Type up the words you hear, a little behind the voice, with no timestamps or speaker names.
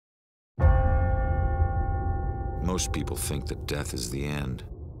Most people think that death is the end.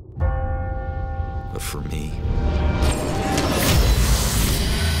 But for me,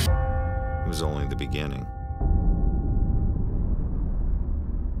 it was only the beginning.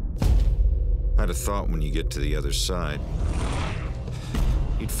 I'd have thought when you get to the other side,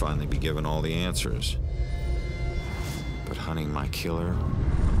 you'd finally be given all the answers. But hunting my killer,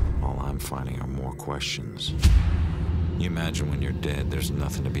 all I'm finding are more questions. You imagine when you're dead, there's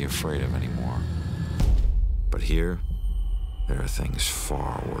nothing to be afraid of anymore. But here, there are things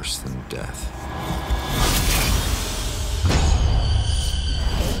far worse than death.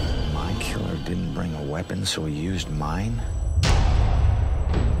 My killer didn't bring a weapon, so he used mine?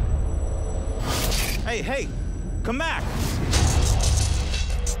 Hey, come back!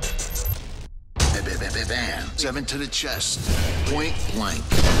 Bam. 7 to the chest. Point blank.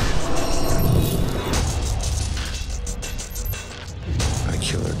 My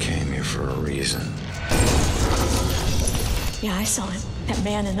killer came here for a reason. Yeah, I saw him. That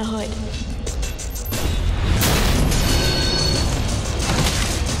man in the hood.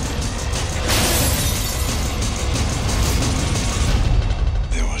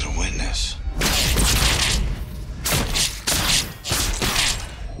 There was a witness.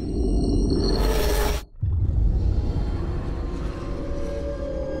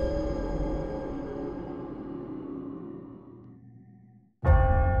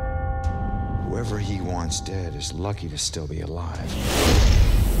 Whoever he wants dead is lucky to still be alive.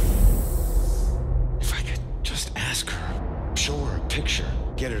 If I could just ask her, show her a picture,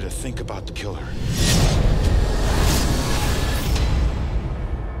 get her to think about the killer.